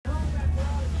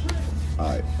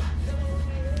Alright,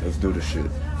 let's do this shit.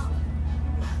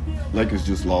 Lakers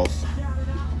just lost.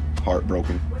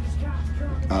 Heartbroken.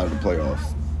 Out of the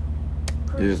playoffs.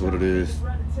 It is what it is.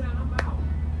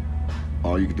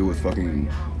 All you can do is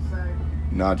fucking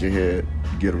nod your head,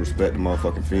 get a respect to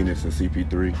motherfucking Phoenix and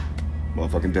CP3.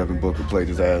 Motherfucking Devin Booker played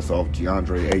his ass off.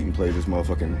 DeAndre Ayton played his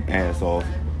motherfucking ass off.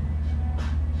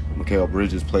 Mikal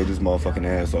Bridges played his motherfucking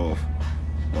ass off.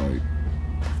 Like,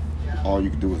 all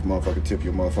you can do is motherfucking tip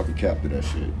your motherfucking cap to that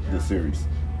shit, this series.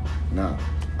 Nah,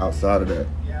 outside of that,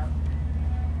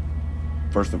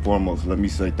 first and foremost, let me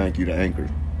say thank you to Anchor.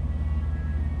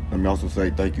 Let me also say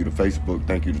thank you to Facebook,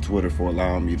 thank you to Twitter for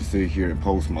allowing me to sit here and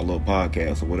post my little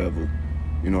podcast or whatever,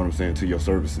 you know what I'm saying, to your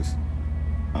services.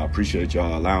 I appreciate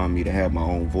y'all allowing me to have my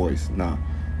own voice. Now,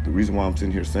 the reason why I'm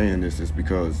sitting here saying this is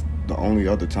because the only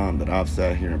other time that I've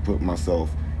sat here and put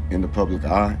myself in the public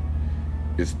eye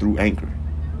is through Anchor,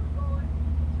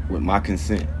 with my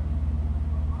consent.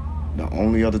 The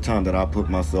only other time that I put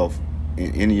myself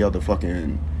in any other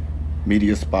fucking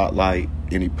media spotlight,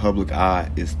 any public eye,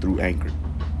 is through Anchor,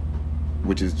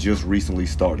 which is just recently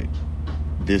started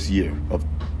this year of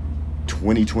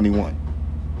 2021.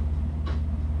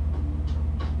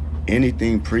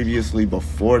 Anything previously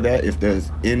before that, if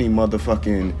there's any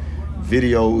motherfucking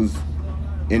videos,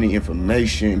 any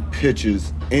information,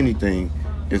 pictures, anything,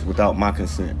 is without my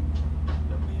consent.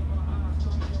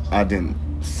 I didn't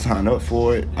sign up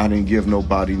for it. I didn't give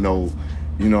nobody no,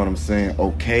 you know what I'm saying,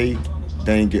 okay.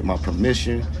 They didn't get my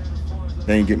permission.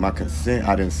 They didn't get my consent.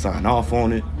 I didn't sign off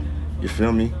on it. You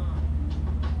feel me?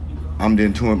 I'm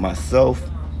into it myself.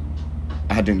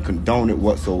 I didn't condone it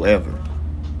whatsoever.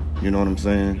 You know what I'm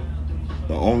saying?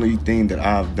 The only thing that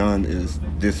I've done is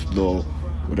this little,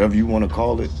 whatever you want to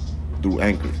call it, through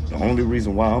Anchor. The only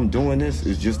reason why I'm doing this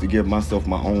is just to give myself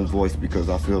my own voice, because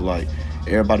I feel like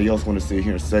everybody else want to sit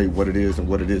here and say what it is and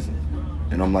what it isn't.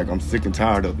 And I'm like, I'm sick and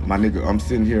tired of it. My nigga, I'm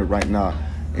sitting here right now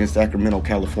in Sacramento,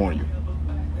 California.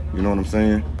 You know what I'm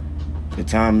saying? The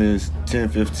time is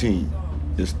 10:15.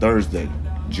 It's Thursday,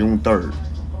 June 3rd,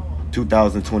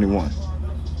 2021.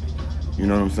 You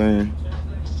know what I'm saying?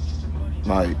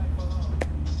 Like,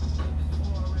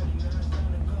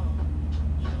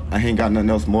 I ain't got nothing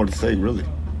else more to say, really.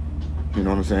 You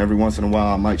know what I'm saying? Every once in a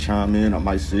while, I might chime in. I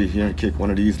might sit here and kick one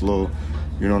of these little,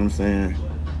 you know what I'm saying?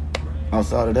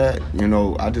 Outside of that, you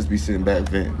know, I just be sitting back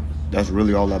venting. That's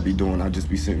really all I be doing. I just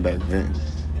be sitting back venting.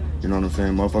 You know what I'm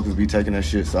saying? Motherfuckers be taking that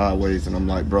shit sideways, and I'm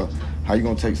like, bro, how you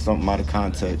gonna take something out of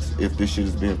context if this shit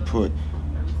is being put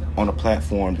on a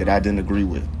platform that I didn't agree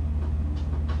with?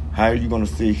 How are you gonna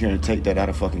sit here and take that out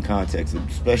of fucking context,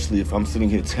 especially if I'm sitting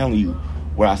here telling you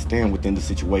where I stand within the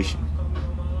situation?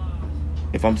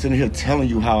 If I'm sitting here telling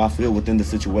you how I feel within the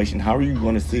situation, how are you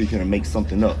gonna sit here and make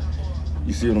something up?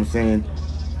 You see what I'm saying?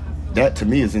 That to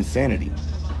me is insanity.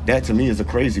 That to me is a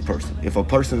crazy person. If a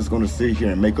person is going to sit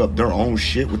here and make up their own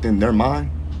shit within their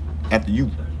mind after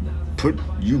you've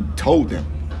told them,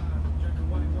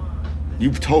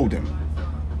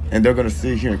 and they're going to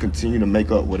sit here and continue to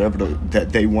make up whatever that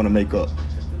they want to make up,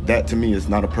 that to me is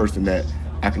not a person that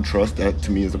I can trust. That to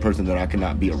me is a person that I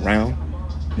cannot be around.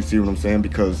 You see what I'm saying?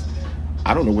 Because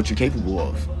I don't know what you're capable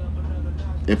of.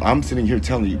 If I'm sitting here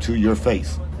telling you to your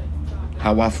face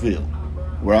how I feel,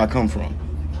 where I come from,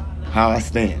 how I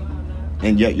stand,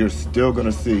 and yet you're still going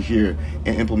to sit here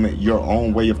and implement your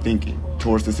own way of thinking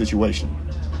towards the situation.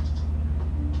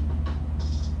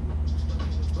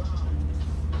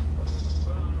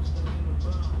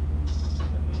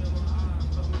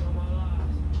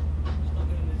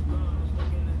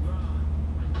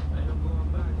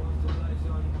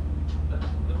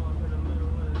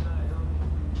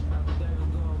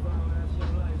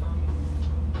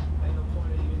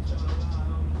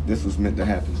 This was meant to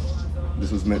happen.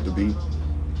 This was meant to be.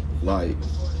 Like,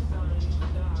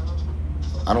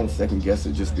 I don't second guess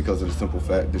it just because of the simple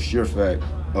fact, the sheer fact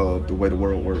of the way the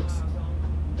world works.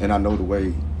 And I know the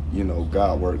way, you know,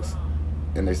 God works.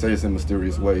 And they say it's in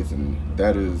mysterious ways, and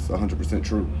that is 100%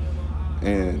 true.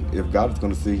 And if God is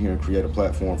going to sit here and create a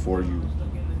platform for you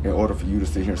in order for you to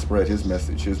sit here and spread his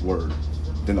message, his word,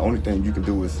 then the only thing you can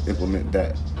do is implement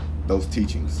those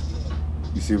teachings.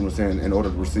 You see what I'm saying? In order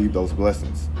to receive those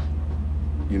blessings.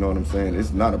 You know what I'm saying?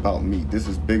 It's not about me. This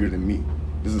is bigger than me.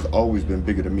 This has always been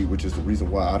bigger than me, which is the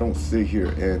reason why I don't sit here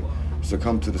and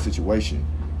succumb to the situation.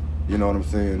 You know what I'm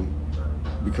saying?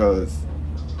 Because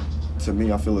to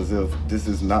me, I feel as if this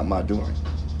is not my doing.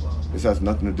 This has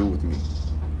nothing to do with me.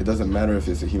 It doesn't matter if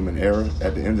it's a human error.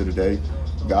 At the end of the day,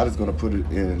 God is going to put it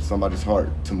in somebody's heart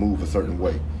to move a certain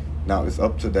way. Now, it's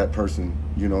up to that person,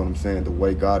 you know what I'm saying, the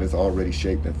way God has already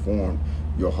shaped and formed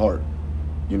your heart.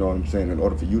 You know what I'm saying? In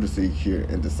order for you to see, hear,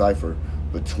 and decipher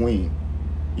between,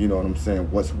 you know what I'm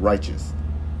saying, what's righteous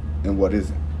and what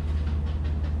isn't.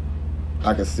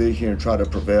 I can sit here and try to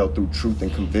prevail through truth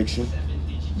and conviction,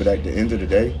 but at the end of the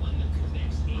day,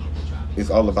 it's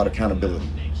all about accountability.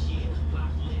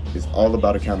 It's all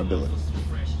about accountability.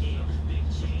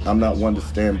 I'm not one to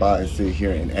stand by and sit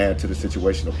here and add to the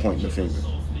situation of pointing the finger.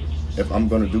 If I'm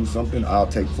going to do something, I'll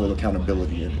take full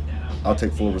accountability in it. I'll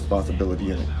take full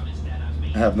responsibility in it.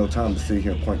 I have no time to sit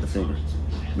here and point the finger,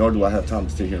 nor do I have time to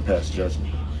sit here and pass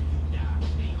judgment.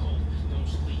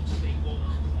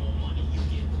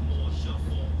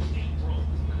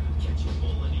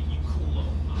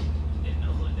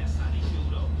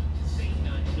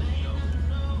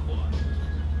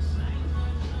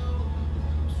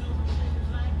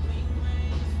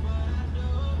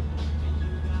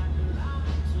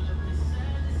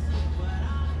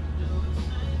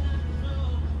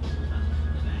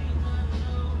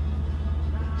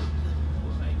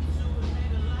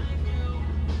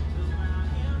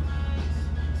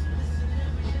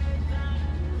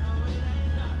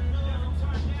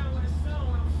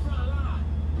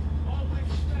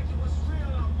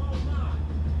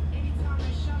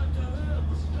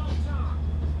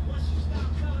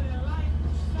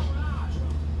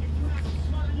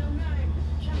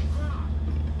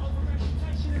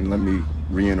 And let me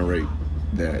reiterate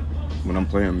that when I'm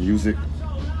playing music,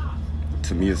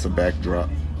 to me it's a backdrop,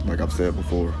 like I've said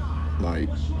before. Like,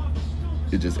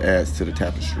 it just adds to the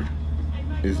tapestry.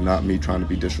 It's not me trying to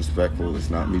be disrespectful.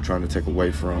 It's not me trying to take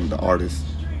away from the artist,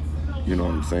 you know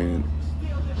what I'm saying,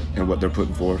 and what they're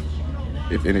putting forth.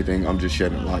 If anything, I'm just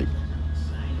shedding light.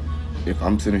 If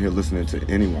I'm sitting here listening to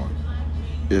anyone,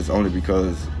 it's only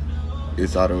because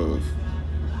it's out of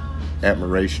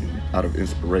admiration, out of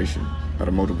inspiration, out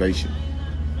of motivation.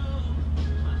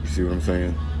 You see what I'm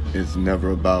saying? It's never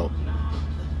about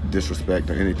disrespect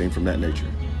or anything from that nature.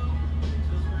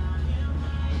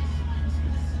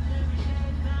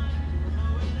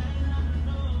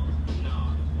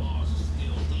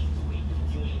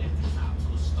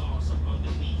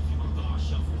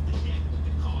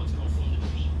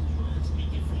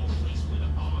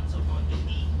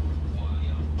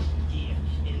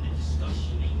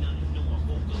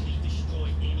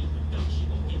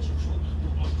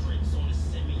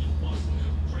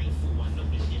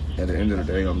 At the end of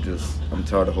the day, I'm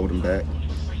tired of holding back,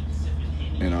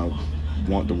 and I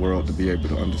want the world to be able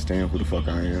to understand who the fuck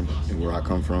I am and where I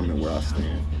come from and where I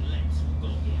stand.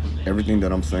 Everything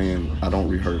that I'm saying, I don't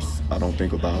rehearse, I don't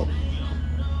think about.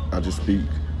 I just speak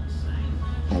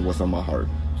on what's on my heart,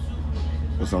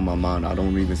 what's on my mind. I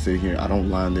don't even sit here, I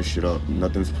don't line this shit up.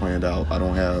 Nothing's planned out. I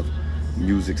don't have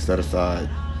music set aside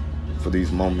for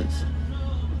these moments.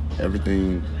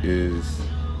 Everything is,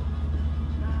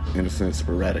 in a sense,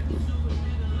 sporadically.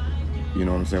 You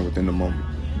know what I'm saying? Within the moment.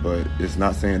 But it's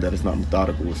not saying that it's not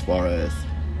methodical as far as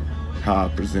how I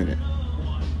present it.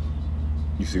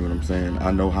 You see what I'm saying?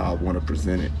 I know how I want to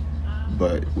present it,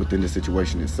 but within the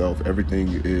situation itself,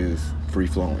 everything is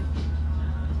free-flowing.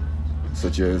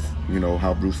 Such as, you know,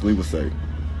 how Bruce Lee would say,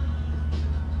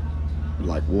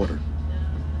 like water.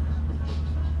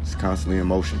 It's constantly in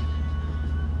motion.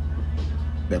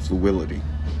 That fluidity.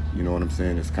 You know what I'm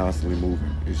saying? It's constantly moving.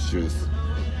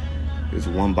 It's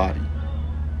one body.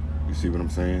 You see what I'm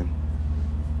saying?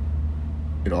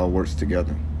 It all works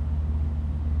together.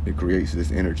 It creates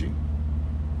this energy.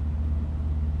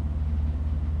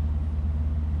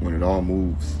 When it all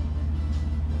moves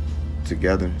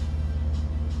together,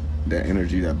 that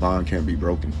energy, that bond can't be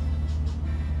broken.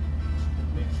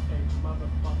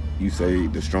 You say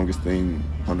the strongest thing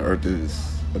on the earth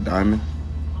is a diamond?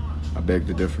 I beg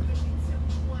to differ.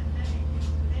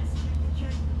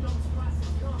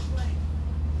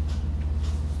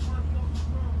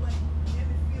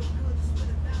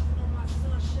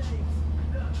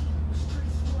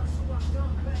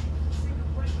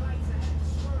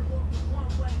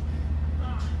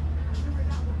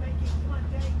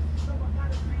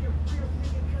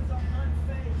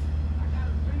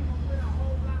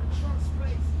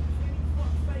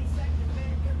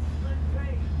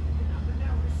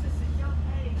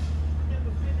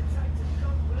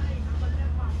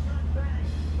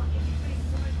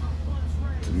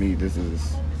 To me, this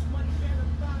is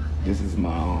my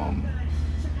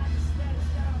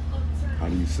how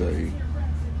do you say,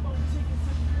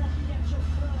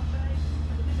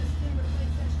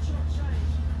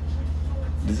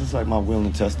 this is like my will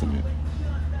and testament.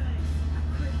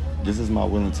 This is my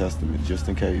will and testament, just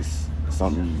in case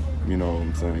something, you know what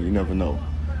I'm saying, you never know.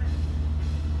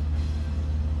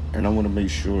 And I want to make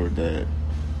sure that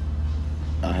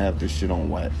I have this shit on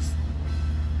wax.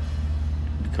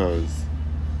 because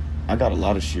I got a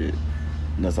lot of shit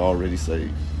that's already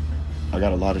saved. I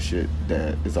got a lot of shit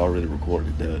that is already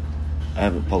recorded that I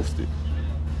haven't posted.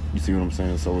 You see what I'm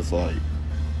saying? So it's like,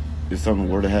 if something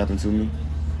were to happen to me,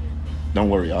 don't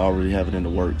worry, I already have it in the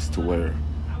works to where,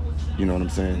 you know what I'm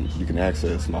saying, you can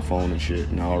access my phone and shit,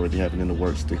 and I already have it in the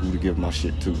works to who to give my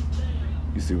shit to.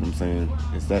 You see what I'm saying?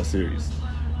 It's that serious.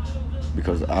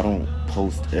 Because I don't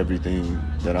post everything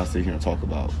that I sit here and talk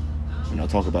about. And I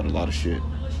talk about a lot of shit.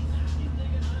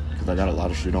 Because I got a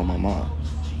lot of shit on my mind.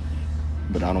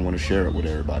 But I don't want to share it with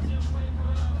everybody.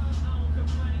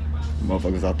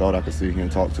 Motherfuckers I thought I could sit here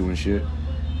and talk to and shit,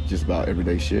 just about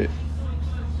everyday shit,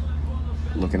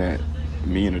 looking at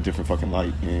me in a different fucking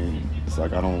light, and it's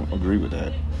like I don't agree with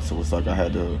that. So it's like I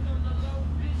had to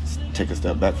take a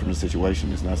step back from the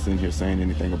situation. It's not sitting here saying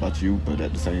anything about you, but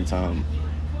at the same time,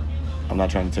 I'm not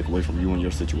trying to take away from you and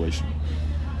your situation.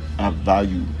 I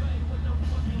value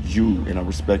you and I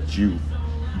respect you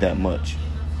that much.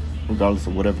 Regardless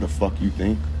of whatever the fuck you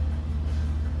think,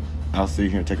 I'll sit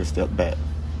here and take a step back.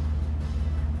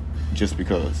 Just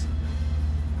because.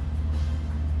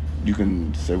 You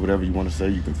can say whatever you want to say,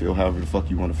 you can feel however the fuck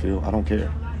you want to feel, I don't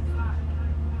care.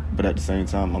 But at the same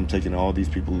time, I'm taking all these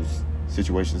people's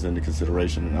situations into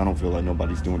consideration, and I don't feel like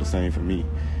nobody's doing the same for me.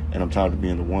 And I'm tired of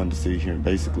being the one to sit here and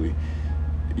basically,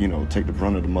 you know, take the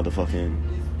brunt of the motherfucking,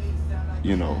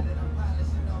 you know,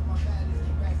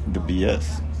 the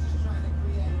BS.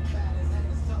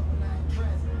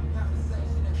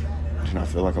 And I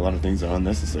feel like a lot of things are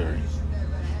unnecessary.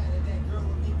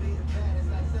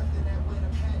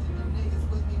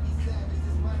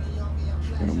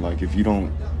 And I'm like, if you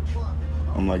don't,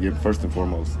 I'm like, first and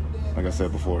foremost, like I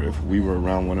said before, if we were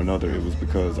around one another, it was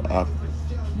because I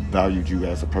valued you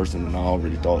as a person, and I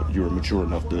already thought you were mature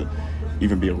enough to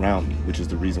even be around me, which is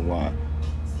the reason why,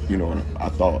 you know, I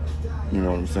thought, you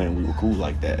know what I'm saying, we were cool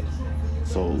like that.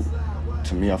 So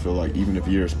to me, I feel like even if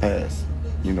years pass,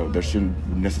 you know, there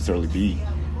shouldn't necessarily be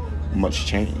much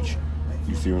change.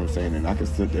 You see what I'm saying? And I can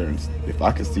sit there and if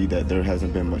I could see that there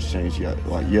hasn't been much change yet,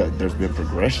 like, yeah, there's been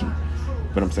progression,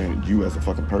 but I'm saying you as a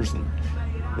fucking person,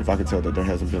 if I could tell that there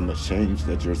hasn't been much change,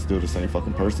 that you're still the same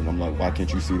fucking person, I'm like, why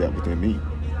can't you see that within me?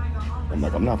 I'm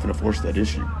like, I'm not gonna force that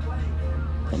issue.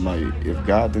 I'm like, if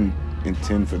God didn't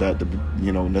intend for that to,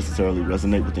 you know, necessarily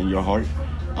resonate within your heart,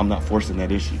 I'm not forcing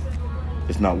that issue.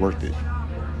 It's not worth it.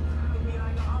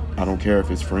 I don't care if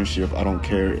it's friendship. I don't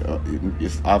care.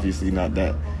 It's obviously not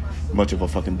that much of a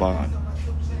fucking bond.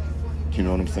 You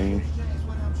know what I'm saying?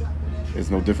 It's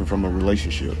no different from a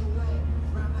relationship.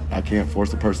 I can't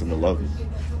force a person to love me.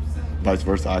 Vice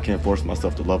versa, I can't force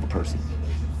myself to love a person.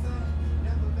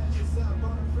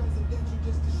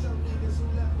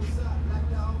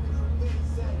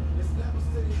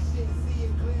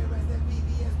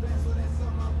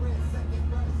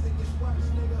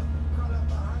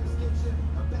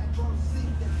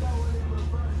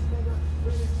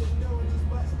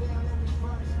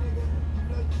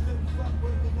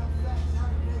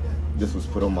 This was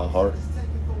put on my heart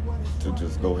to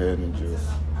just go ahead and just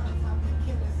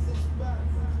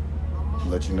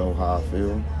let you know how I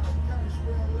feel,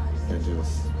 and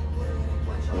just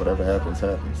whatever happens,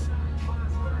 happens.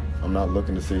 I'm not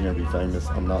looking to sit here and be famous.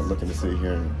 I'm not looking to sit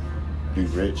here and be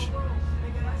rich.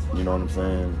 You know what I'm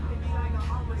saying?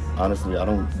 Honestly, I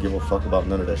don't give a fuck about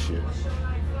none of that shit.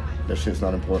 That shit's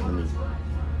not important to me.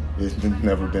 It's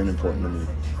never been important to me.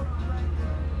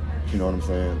 You know what I'm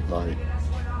saying? Like,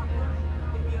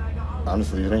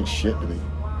 honestly, it ain't shit to me.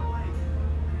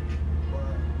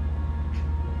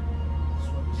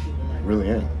 It really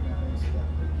ain't.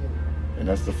 And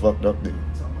that's the fucked up thing.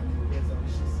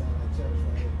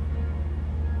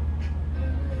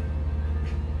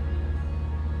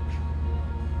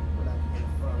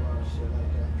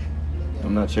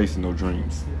 I'm not chasing no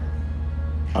dreams.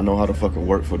 I know how to fucking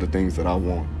work for the things that I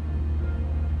want.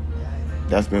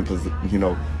 That's been, you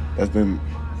know, that's been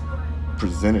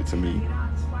presented to me.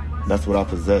 That's what I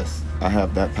possess. I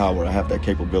have that power. I have that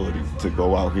capability to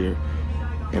go out here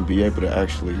and be able to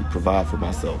actually provide for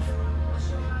myself.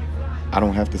 I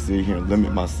don't have to sit here and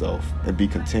limit myself and be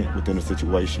content within a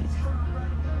situation.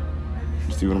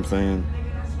 You see what I'm saying?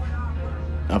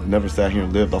 I've never sat here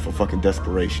and lived off of fucking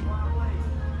desperation.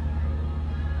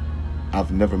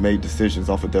 I've never made decisions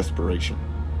off of desperation.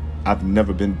 I've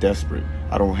never been desperate.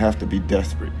 I don't have to be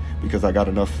desperate because I got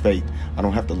enough faith. I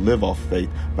don't have to live off faith,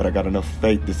 but I got enough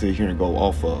faith to sit here and go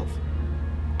off of.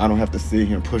 I don't have to sit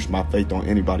here and push my faith on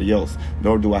anybody else,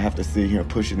 nor do I have to sit here and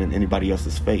push it in anybody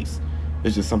else's face.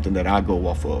 It's just something that I go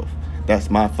off of. That's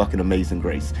my fucking amazing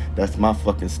grace. That's my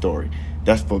fucking story.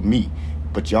 That's for me.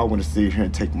 But y'all want to sit here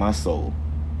and take my soul.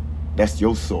 That's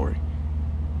your story.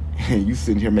 And you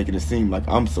sitting here making it seem like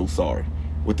I'm so sorry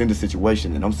within the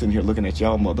situation, and I'm sitting here looking at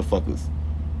y'all motherfuckers.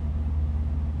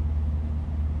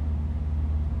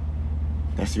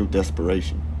 That's your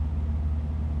desperation.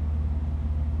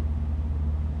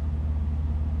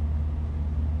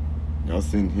 Y'all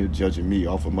sitting here judging me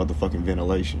off of motherfucking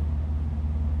ventilation.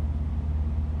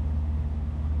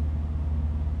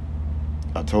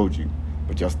 I told you,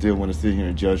 but y'all still want to sit here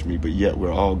and judge me, but yet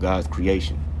we're all God's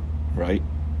creation, right?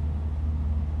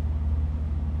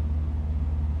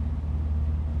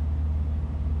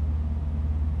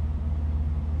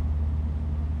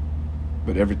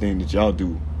 But everything that y'all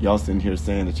do, y'all sitting here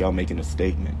saying that y'all making a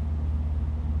statement.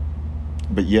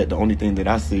 But yet the only thing that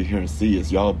I sit here and see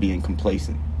is y'all being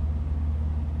complacent.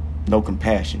 No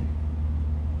compassion.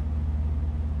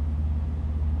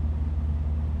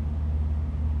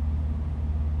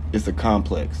 It's a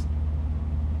complex.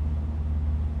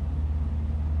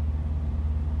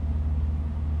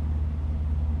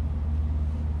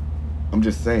 I'm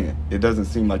just saying, it doesn't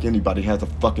seem like anybody has a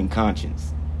fucking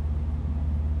conscience.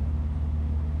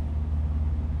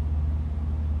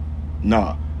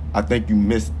 Nah, I think you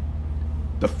missed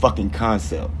the fucking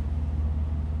concept.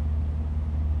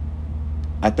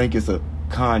 I think it's a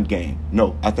con game.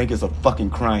 No, I think it's a fucking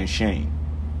crying shame.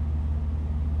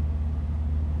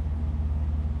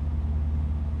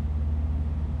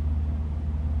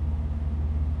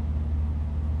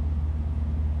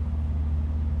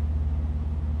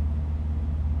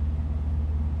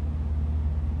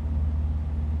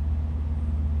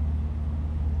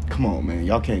 Come on, man.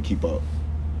 Y'all can't keep up.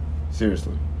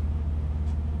 Seriously.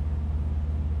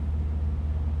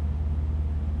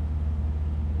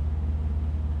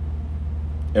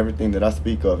 Everything that I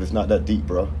speak of is not that deep,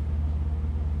 bro.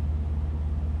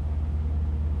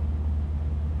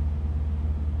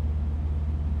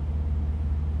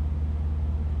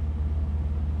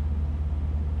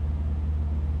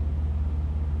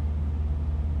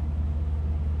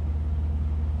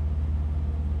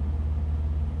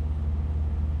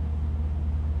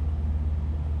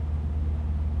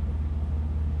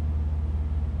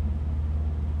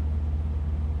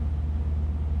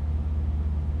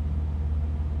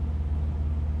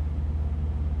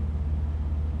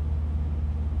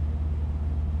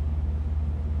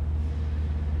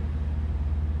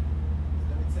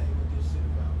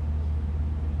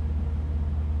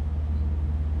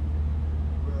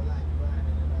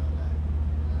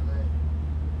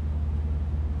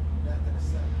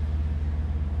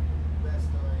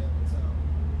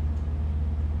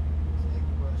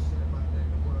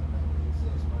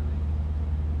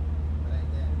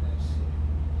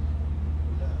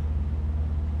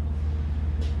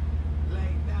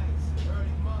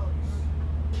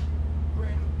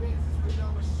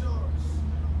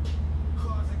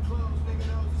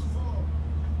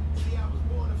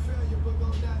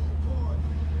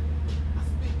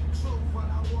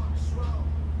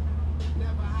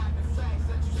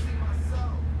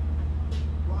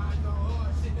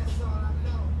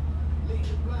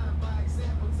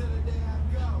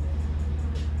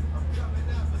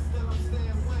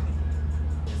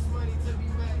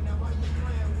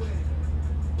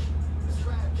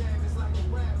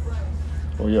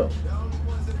 Oh yeah.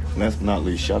 Last but not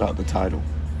least, shout out to Tidal.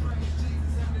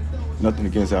 Nothing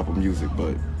against Apple Music,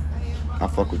 but I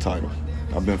fuck with Tidal.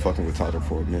 I've been fucking with Tidal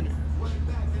for a minute.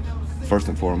 First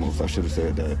and foremost, I should have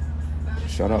said that.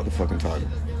 Shout out to fucking Tidal.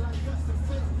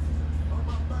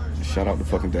 Shout out to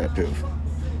fucking DatPiff.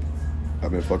 I've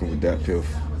been fucking with DatPiff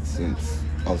since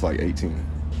I was like 18.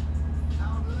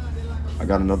 I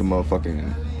got another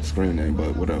motherfucking screen name,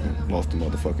 but whatever. Lost the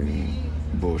motherfucking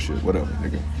bullshit. Whatever,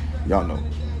 nigga. Y'all know.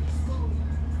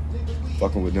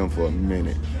 Fucking with them for a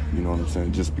minute, you know what I'm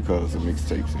saying? Just because of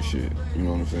mixtapes and shit. You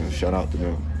know what I'm saying? Shout out to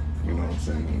them. You know what I'm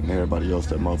saying? And everybody else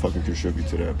that motherfucking contribute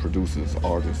to that. Producers,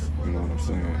 artists, you know what I'm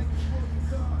saying?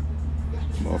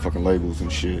 Motherfucking labels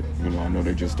and shit. You know, I know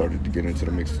they just started to get into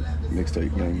the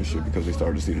mixtape game and shit because they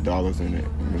started to see the dollars in it.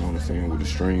 You know what I'm saying? With the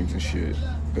streams and shit.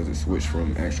 Because it switched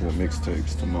from actual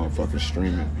mixtapes to motherfucking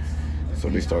streaming. So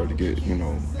they started to get, you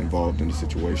know, involved in the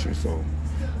situation. So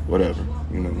whatever,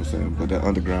 you know what I'm saying? But that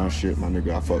underground shit, my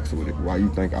nigga, I fucks with it. Why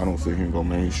you think I don't sit here and go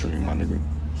mainstream, my nigga?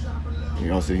 And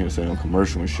y'all sit here and say I'm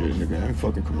commercial and shit, nigga. I ain't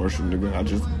fucking commercial, nigga. I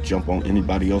just jump on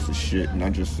anybody else's shit and I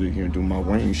just sit here and do my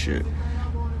Wayne shit.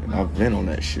 And I vent on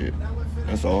that shit.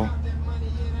 That's all.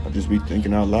 I just be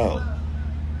thinking out loud,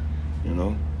 you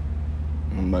know?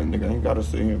 And I'm like, nigga, I ain't gotta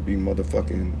sit here and be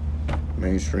motherfucking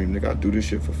mainstream, nigga. I do this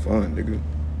shit for fun, nigga.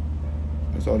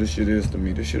 That's all this shit is to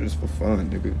me. This shit is for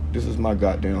fun, nigga. This is my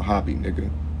goddamn hobby,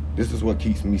 nigga. This is what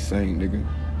keeps me sane, nigga.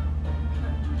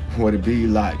 What it be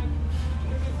like.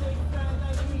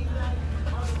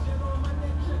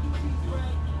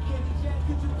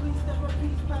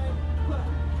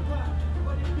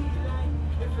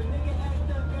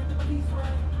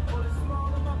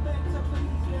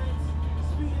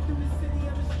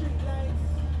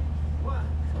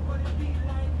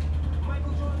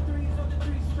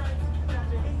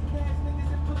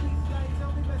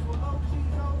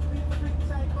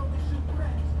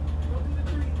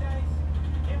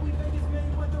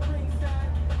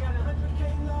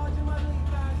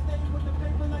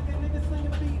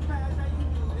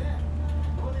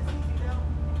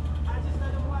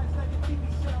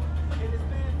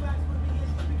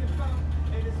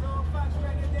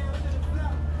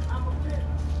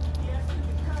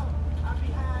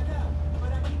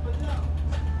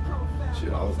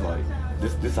 shit. I was like,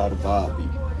 this how the vibe be.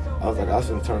 I was like, I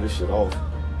shouldn't turn this shit off.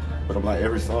 But I'm like,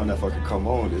 every song that fucking come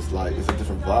on, it's like, it's a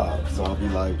different vibe. So I'll be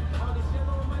like,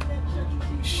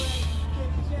 shh,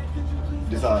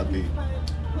 this how I be.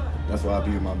 That's why I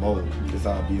be in my mode. This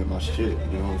how I be in my shit.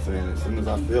 You know what I'm saying? As soon as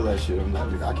I feel that shit, I'm like,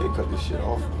 nigga, I can't cut this shit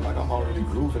off. I'm like, I'm already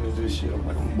grooving into this shit. I'm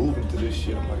like, I'm moving to this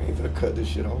shit. I'm like, I ain't gonna cut this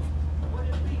shit off.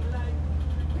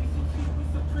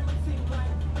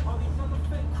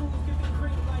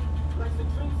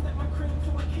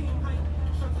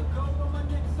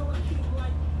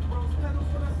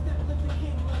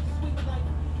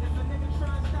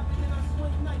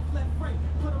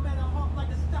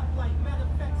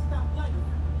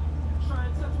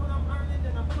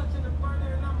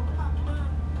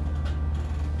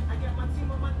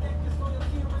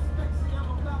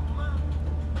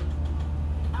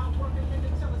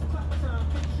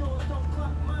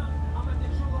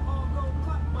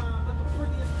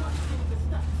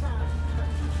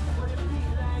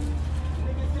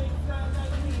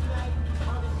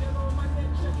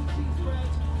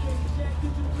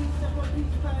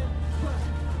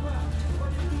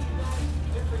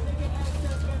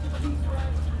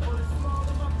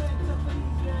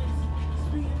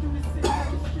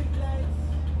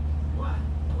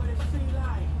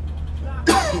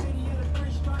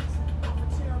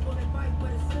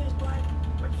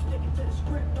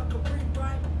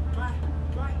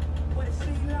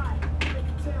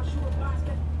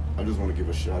 I just want to give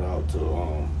a shout out to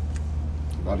a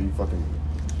lot of you fucking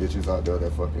bitches out there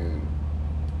that fucking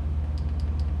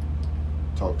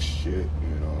talk shit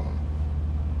and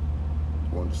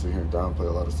wanted to sit here and downplay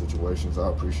a lot of situations. I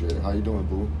appreciate it. How you doing,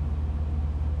 boo?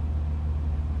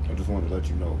 I just wanted to let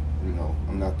you know,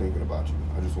 I'm not thinking about you.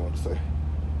 I just wanted to say,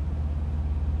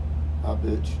 hi,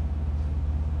 bitch.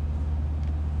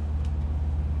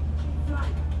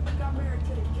 Got married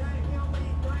to the game, he don't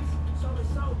need grace. Sold his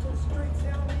soul to the streets, he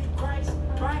don't need grace.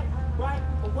 Right,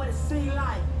 but what it seem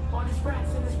like? All these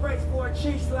rats in this race for a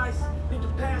cheese slice. Need to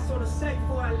pass on the safe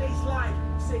for at least life.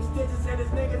 6 digits and this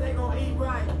nigga, they gon' eat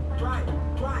right. Right,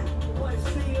 but what it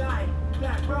seem like?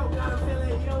 Black bro, got a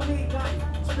feeling he don't need light.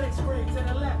 Split screen to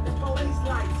the left, there's police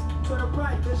lights. To the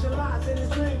right, visualize in his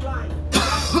dream life.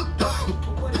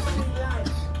 But what it seem like?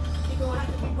 He gon' have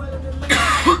to be willing to live.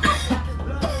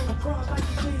 Cross like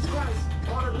Jesus Christ.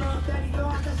 All the love that he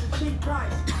lost, that's a cheap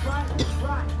price.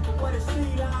 Right, but what it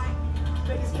seem like?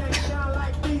 Niggas can't shine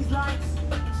like these lights.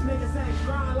 These niggas ain't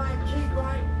grind like Keith,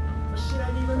 right? But shit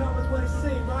ain't even always what it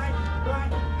seem, right?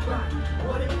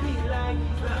 What it be like?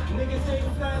 Niggas ain't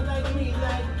fly like me,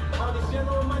 like all this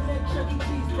yellow on my neck, Chuck E.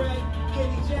 Cheese break.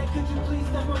 Kenny Jack, could you please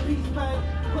step on peace pipe?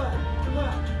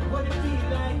 What it be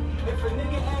like? If a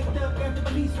nigga act up after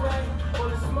peace right? On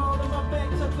the small of my back,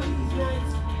 tough for these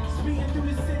nights. Speeding through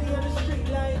the city on the street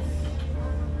lights.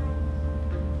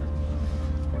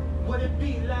 What it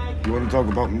be like? You want to talk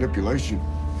about manipulation?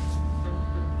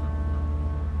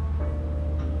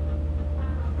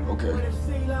 Okay. What it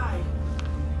seem like?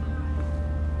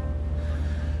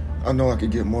 I know I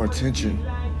could get more attention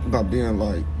by being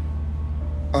like,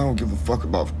 I don't give a fuck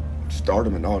about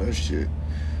stardom and all that shit,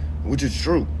 which is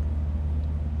true.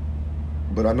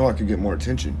 But I know I could get more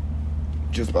attention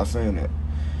just by saying that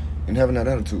and having that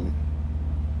attitude,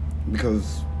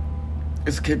 because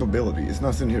it's a capability. It's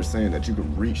not sitting here saying that you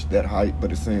can reach that height,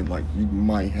 but it's saying like you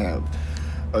might have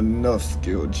enough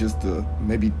skill just to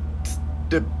maybe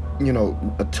dip,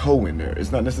 a toe in there.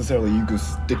 It's not necessarily you can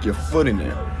stick your foot in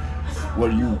there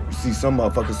where you see some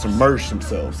motherfuckers submerge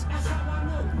themselves,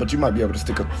 but you might be able to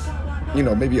stick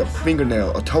maybe a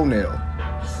fingernail, a toenail,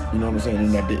 you know what I'm saying,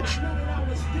 in that bitch.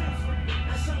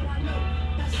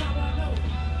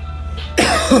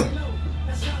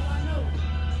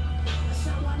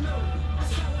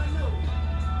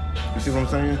 You see what I'm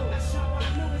saying?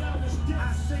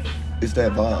 It's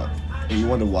that vibe. And you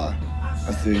wonder why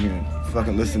I sit here and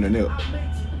fucking listen to it.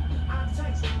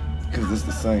 Because it's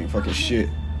the same fucking shit.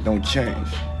 Don't change.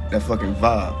 That fucking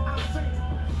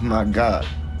vibe. My God.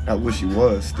 I wish he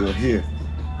was still here.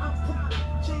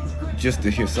 Just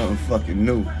to hear something fucking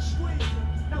new.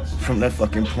 From that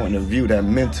fucking point of view, that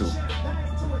mental.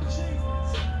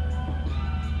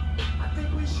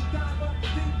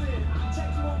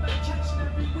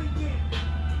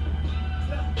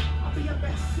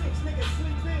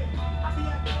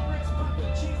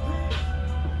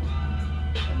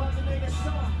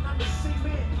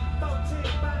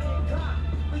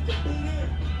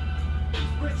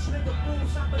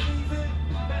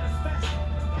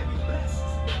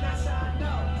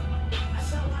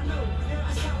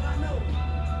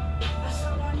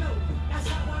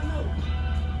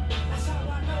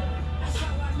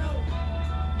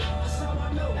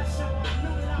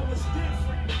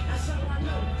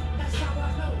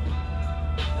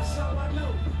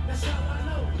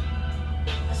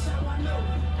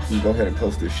 You can go ahead and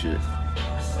post this shit.